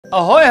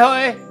Ahoy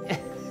hoy!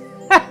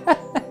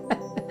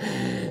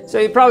 So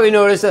you probably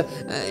noticed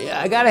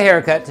I got a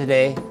haircut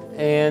today,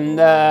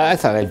 and I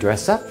thought I'd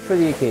dress up for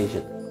the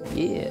occasion.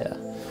 Yeah.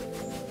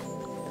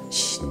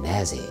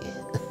 Snazzy.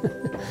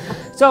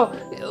 So,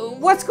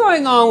 what's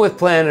going on with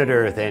planet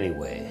Earth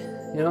anyway?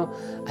 You know,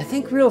 I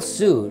think real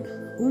soon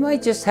we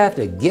might just have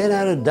to get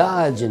out of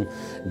Dodge and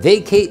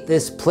vacate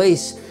this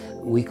place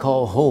we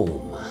call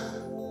home.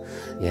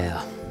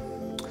 Yeah.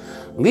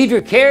 Leave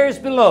your cares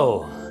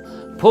below.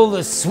 Pull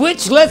the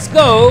switch, let's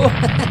go.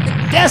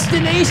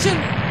 Destination?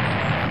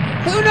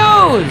 Who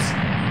knows?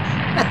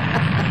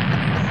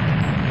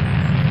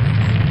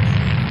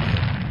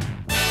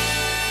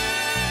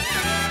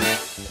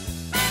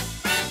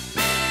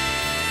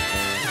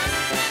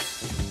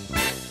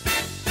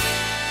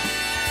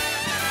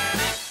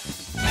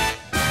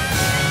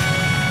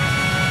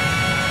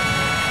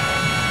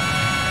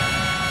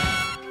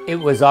 It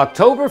was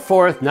October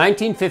 4th,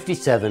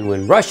 1957,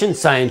 when Russian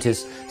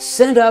scientists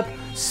sent up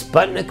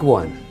Sputnik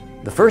 1,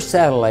 the first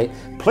satellite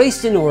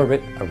placed in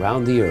orbit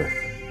around the Earth.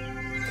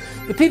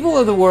 The people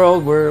of the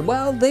world were,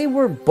 well, they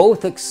were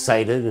both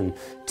excited and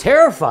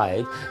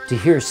terrified to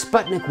hear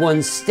Sputnik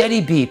 1's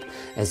steady beep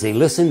as they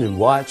listened and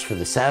watched for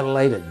the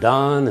satellite at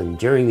dawn and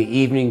during the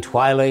evening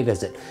twilight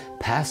as it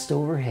passed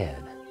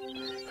overhead.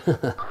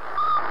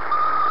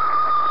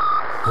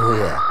 Oh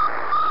yeah.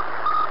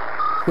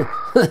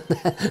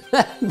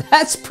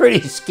 That's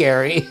pretty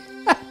scary.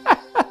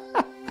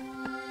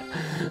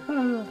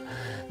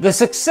 The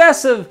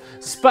success of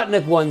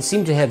Sputnik 1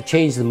 seemed to have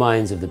changed the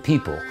minds of the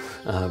people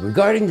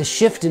regarding the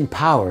shift in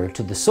power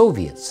to the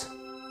Soviets.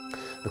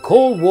 The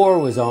Cold War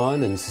was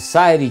on, and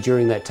society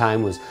during that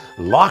time was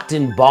locked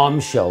in bomb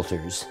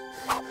shelters.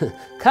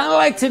 Kind of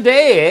like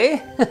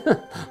today, eh?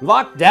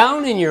 Locked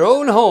down in your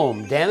own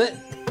home, damn it.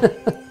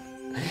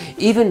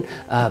 Even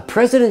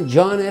President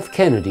John F.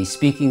 Kennedy,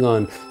 speaking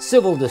on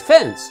civil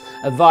defense,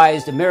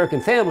 advised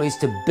American families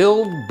to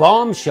build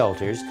bomb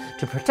shelters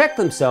to protect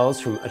themselves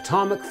from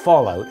atomic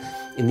fallout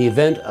in the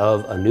event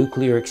of a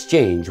nuclear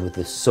exchange with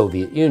the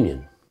Soviet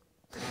Union.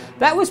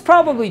 That was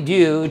probably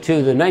due to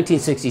the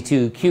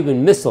 1962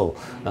 Cuban Missile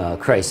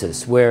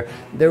Crisis, where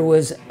there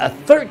was a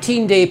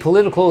 13-day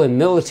political and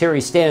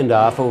military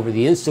standoff over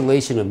the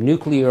installation of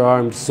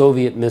nuclear-armed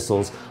Soviet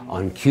missiles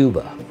on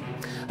Cuba.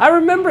 I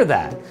remember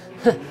that.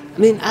 I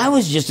mean, I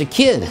was just a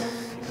kid.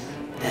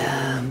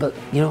 But,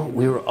 you know,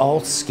 we were all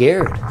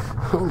scared.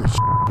 Holy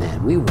shit,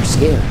 man, we were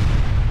scared.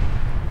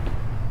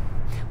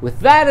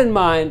 With that in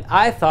mind,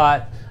 I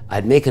thought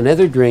I'd make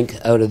another drink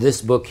out of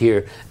this book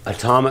here,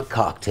 Atomic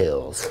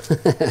Cocktails,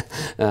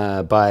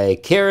 by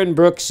Karen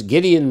Brooks,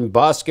 Gideon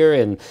Bosker,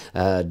 and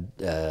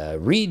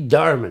Reed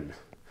Darmon.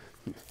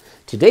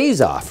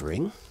 Today's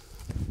offering,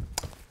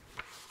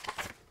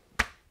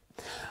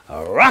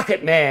 a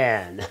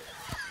Rocketman.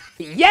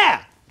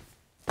 Yeah!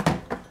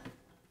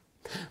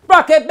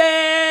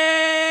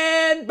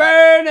 Rocketman,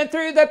 burning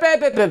through the...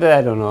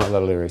 I don't know all the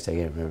lyrics, I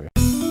can't remember.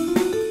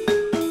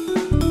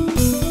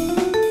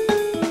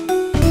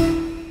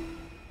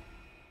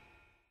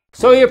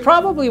 So you're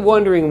probably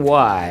wondering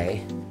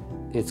why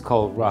it's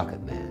called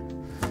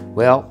Rocketman.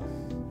 Well,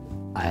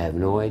 I have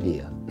no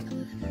idea.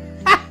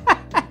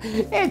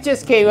 It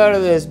just came out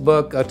of this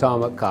book,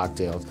 Atomic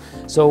Cocktails.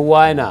 So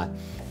why not?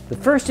 The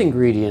first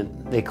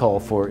ingredient they call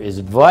for is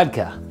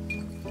vodka.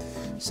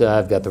 So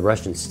I've got the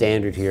Russian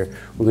standard here.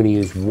 We're going to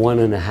use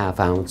 1.5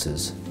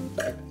 ounces.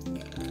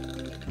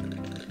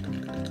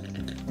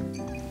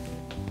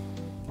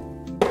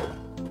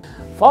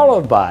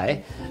 Followed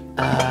by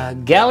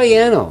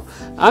Galliano.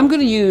 I'm going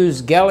to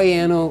use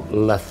Galliano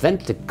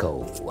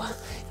L'Authentico.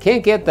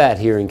 Can't get that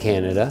here in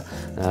Canada.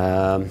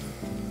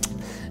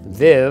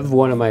 Viv,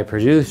 one of my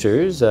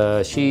producers,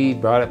 she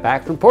brought it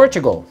back from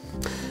Portugal.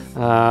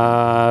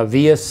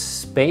 Via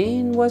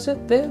Spain, was it,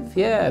 Viv?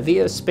 Yeah,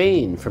 via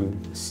Spain from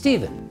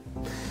Stephen.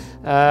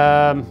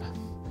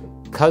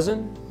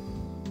 Cousin?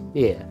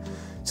 Yeah,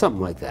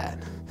 something like that.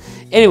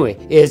 Anyway,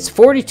 it's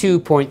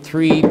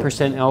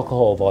 42.3%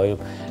 alcohol volume.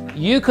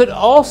 You could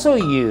also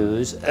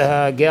use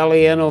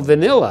Galliano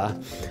Vanilla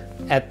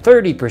at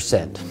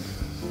 30%.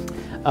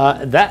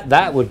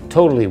 That would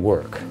totally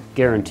work,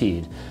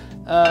 guaranteed.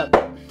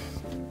 But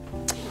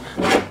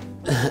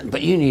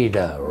you need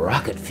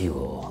rocket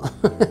fuel.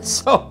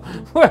 So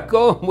we're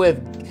going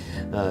with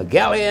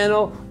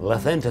Galliano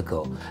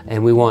L'Authentico,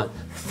 and we want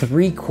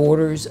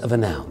 3/4 of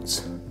an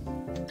ounce.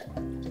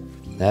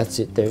 That's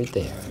it there,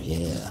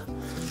 yeah.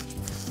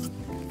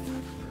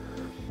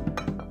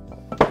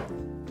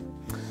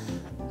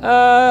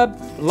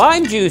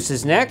 Lime juice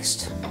is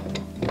next,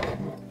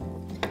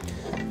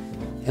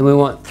 and we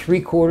want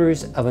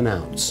 3/4 of an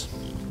ounce.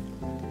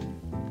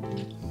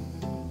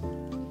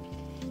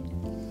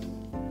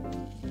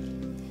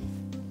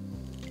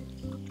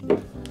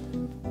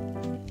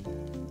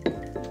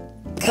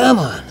 Come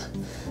on,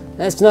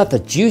 that's not the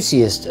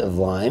juiciest of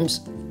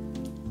limes.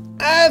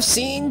 I've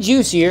seen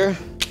juicier.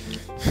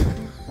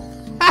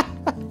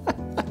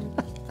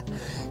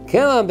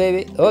 Come on,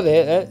 baby. Oh,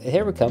 there,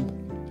 here we come.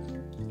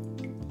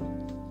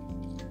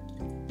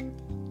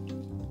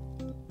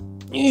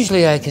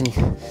 Usually I can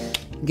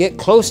get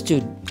close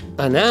to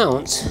an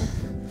ounce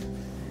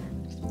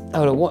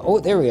out of one. Oh,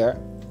 there we are.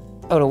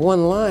 Out of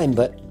one line,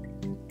 but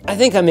I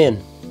think I'm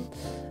in.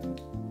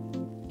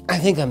 I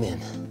think I'm in.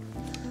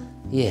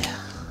 Yeah.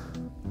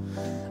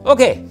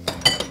 Okay.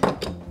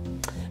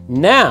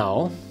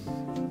 Now,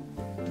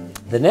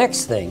 the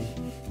next thing.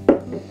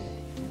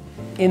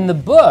 In the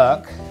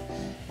book,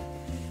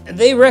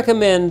 they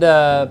recommend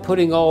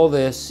putting all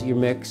this, your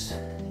mix,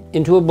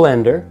 into a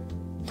blender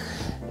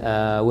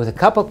with a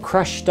cup of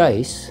crushed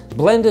ice,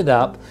 blend it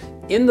up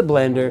in the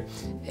blender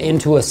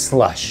into a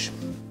slush.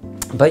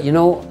 But you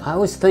know, I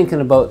was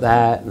thinking about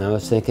that, and I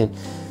was thinking,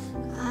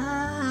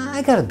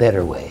 I got a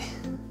better way.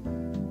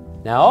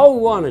 Now all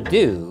we want to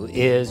do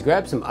is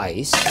grab some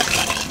ice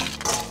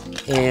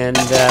and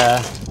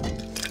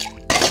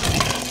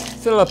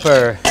fill up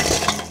our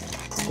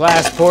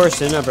glass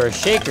portion of our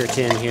shaker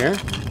tin here.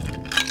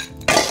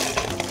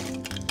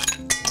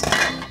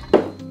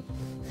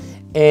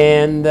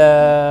 And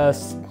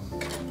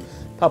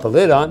pop a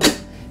lid on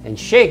and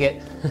shake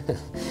it.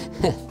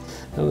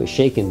 I was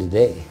shaking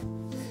today.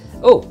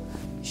 Oh,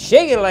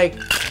 shake it like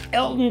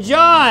Elton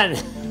John.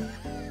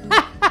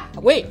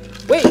 Wait.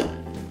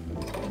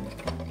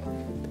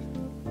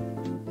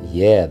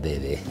 Yeah,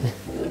 baby.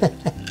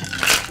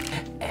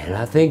 And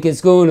I think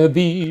it's gonna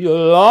be a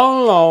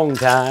long, long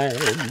time,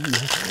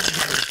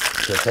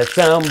 'cause that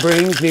sound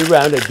brings me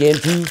round again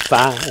to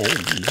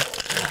find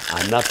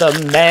I'm not the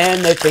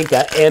man they think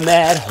I am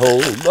at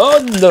home. Oh,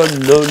 no,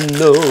 no,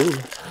 no.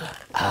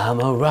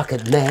 I'm a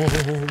rocket man.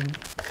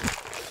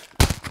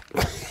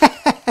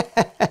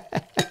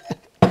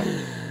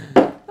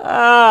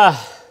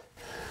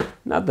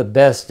 Not the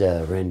best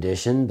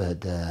rendition,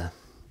 but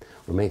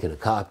we're making a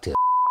cocktail.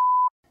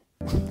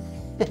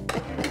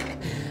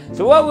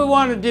 So what we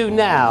want to do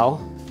now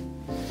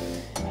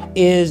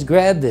is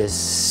grab this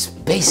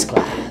space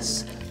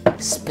glass.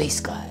 Space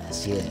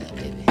glass, yeah,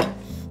 baby.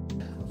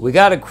 We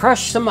got to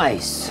crush some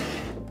ice.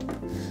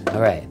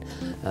 All right,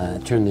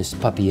 turn this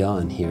puppy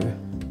on here.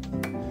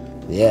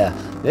 Yeah,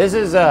 this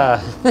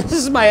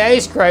is my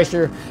ice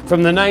crusher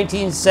from the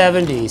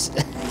 1970s.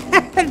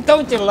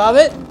 Don't you love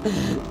it?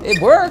 It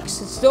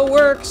works. It still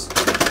works.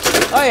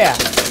 Oh yeah.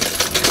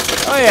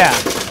 Oh yeah.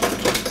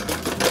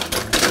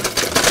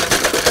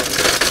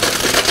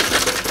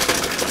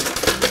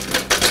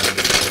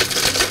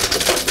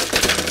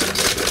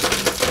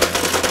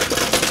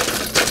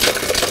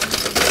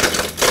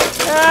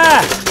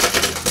 Ah!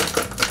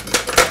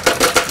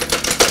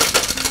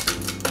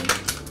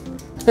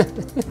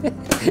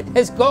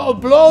 It's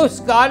called blow,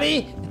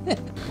 Scotty.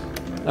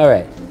 All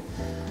right.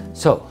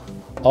 So,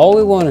 all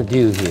we want to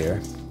do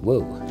here,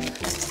 whoa,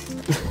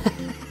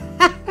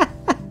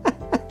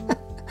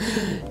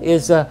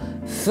 is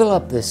fill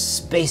up this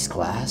space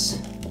glass.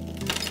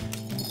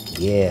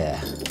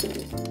 Yeah.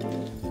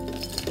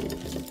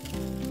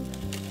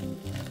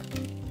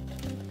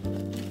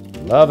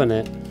 Loving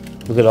it.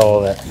 Look at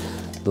all that,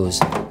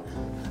 those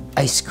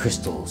ice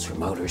crystals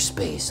from outer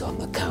space on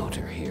the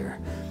counter here.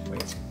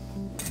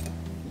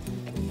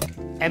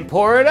 And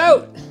pour it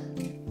out.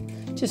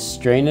 Just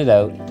strain it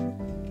out.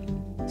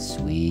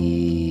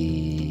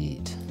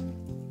 Sweet.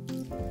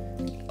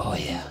 Oh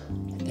yeah,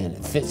 and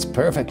it fits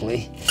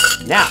perfectly.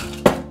 Now,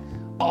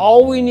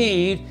 all we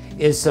need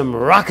is some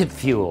rocket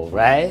fuel,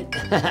 right?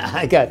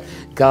 I got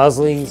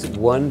Goslings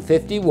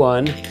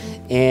 151,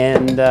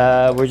 and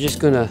we're just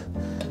gonna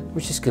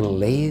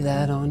lay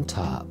that on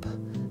top.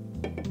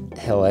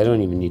 Hell, I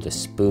don't even need a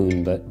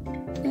spoon, but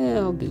yeah,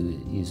 I'll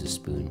use a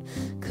spoon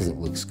because it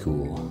looks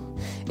cool.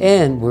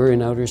 And we're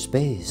in outer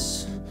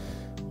space.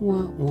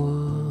 Wah,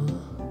 wah.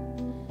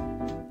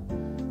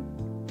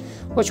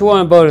 What you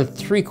want, about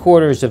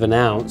 3/4 of an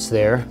ounce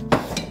there.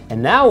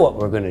 And now what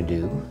we're going to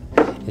do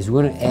is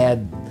we're going to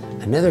add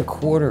another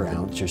 1/4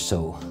 ounce or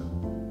so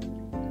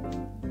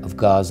of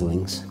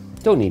Goslings.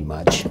 Don't need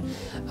much.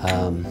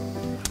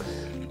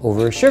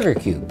 Over a sugar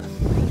cube.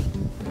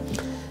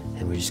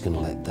 And we're just going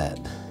to let that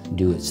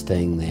do its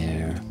thing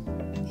there.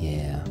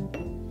 Yeah.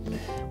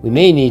 We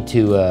may need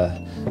to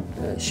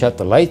shut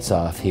the lights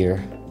off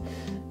here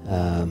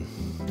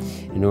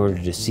in order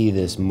to see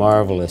this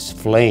marvelous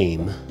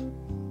flame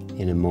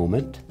in a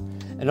moment.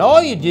 And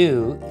all you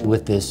do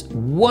with this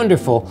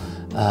wonderful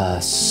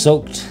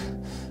soaked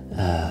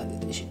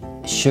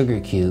sugar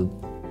cube,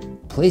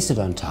 place it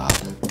on top,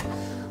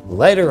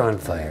 light her on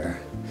fire,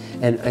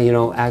 and you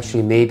know,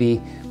 actually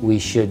maybe we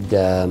should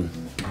dim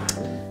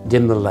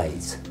the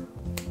lights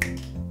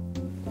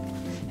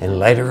and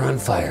light her on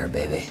fire,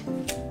 baby.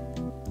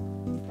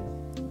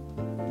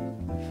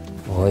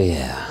 Oh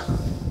yeah,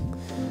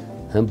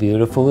 how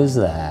beautiful is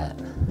that?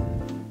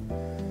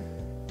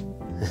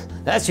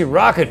 That's your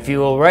rocket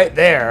fuel right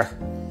there.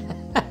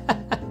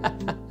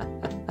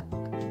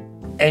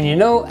 And you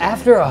know,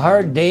 after a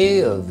hard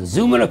day of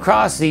zooming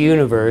across the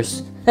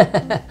universe,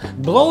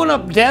 blowing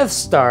up Death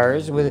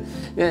Stars, with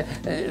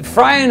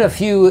frying a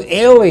few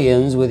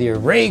aliens with your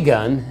ray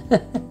gun,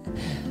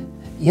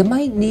 you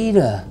might need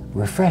a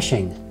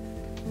refreshing,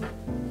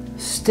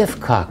 stiff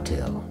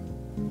cocktail.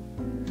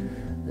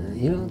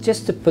 you know,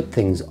 just to put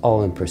things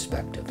all in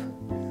perspective.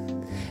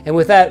 And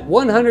with that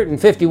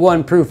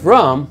 151 proof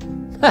rum,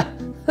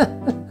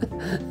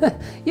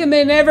 you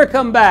may never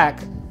come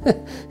back.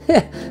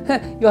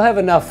 You'll have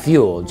enough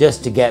fuel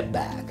just to get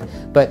back.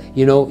 But,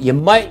 you know, you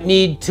might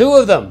need 2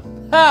 of them.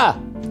 Ha!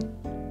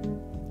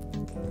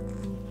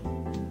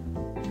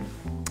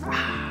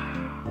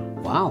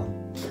 Wow.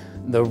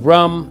 The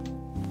rum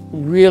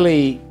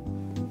really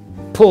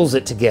pulls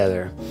it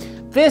together.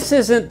 This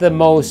isn't the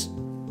most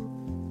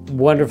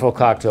wonderful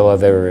cocktail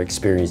I've ever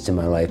experienced in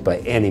my life by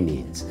any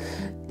means.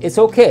 It's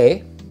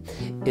okay.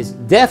 It's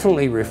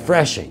definitely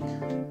refreshing,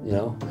 you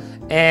know,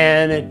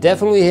 and it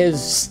definitely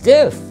is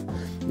stiff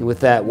with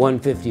that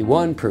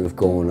 151 proof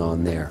going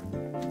on there.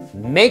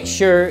 Make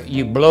sure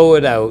you blow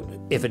it out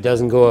if it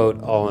doesn't go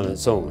out all on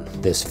its own,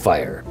 this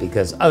fire,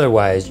 because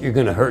otherwise you're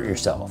gonna hurt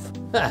yourself.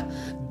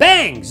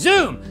 Bang,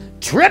 zoom,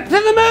 trip to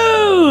the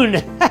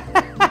moon!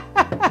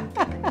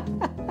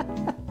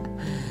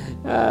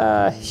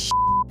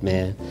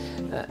 Man,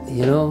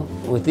 you know,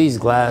 with these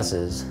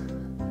glasses,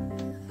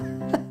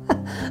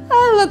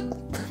 I look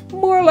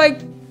more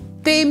like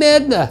Dame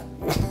Edna.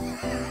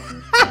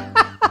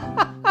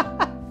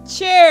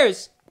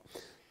 Cheers!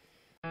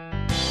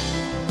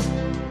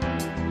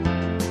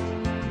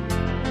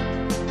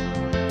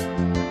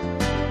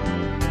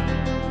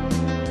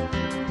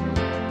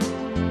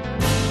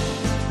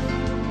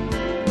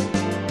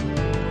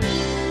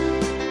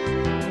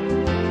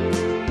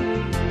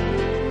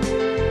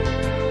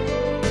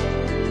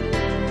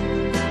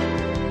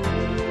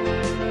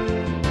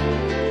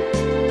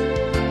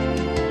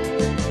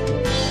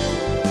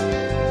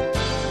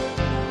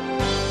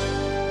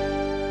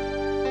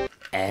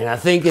 And I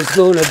think it's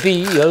gonna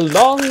be a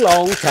long,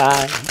 long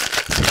time.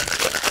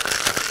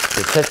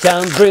 The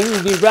touchdown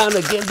brings me round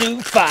again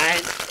to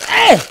find.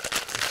 Hey!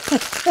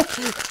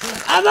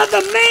 I'm not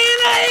the man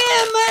I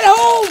am at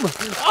home.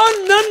 Oh,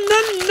 no, no,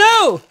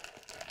 no.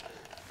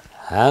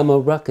 I'm a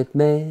rocket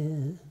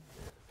man.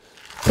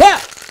 Yeah!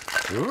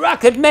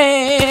 Rocket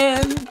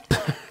man!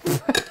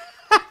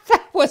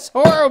 That was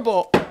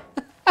horrible.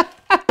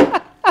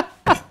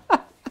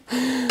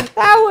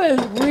 That was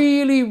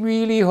really,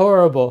 really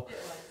horrible.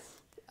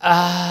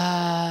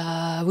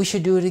 We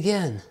should do it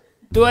again.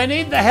 Do I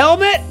need the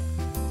helmet?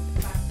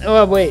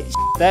 Oh, wait,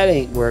 that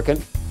ain't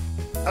working.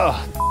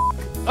 Oh,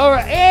 all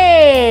right,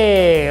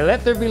 hey,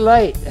 let there be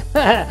light.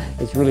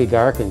 It's really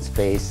dark in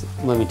space,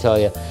 let me tell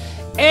you.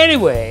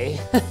 Anyway,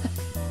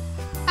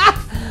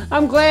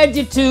 I'm glad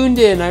you tuned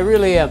in, I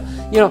really am.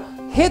 You know,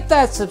 hit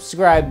that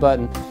subscribe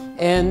button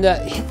and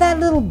hit that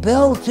little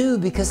bell too,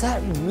 because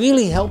that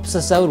really helps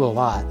us out a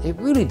lot. It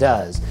really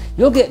does.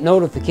 You'll get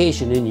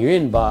notification in your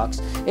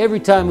inbox every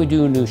time we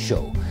do a new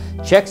show.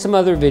 Check some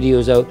other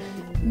videos out.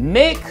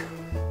 Make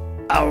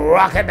a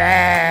rocket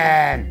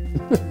man!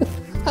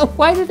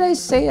 Why did I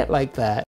say it like that?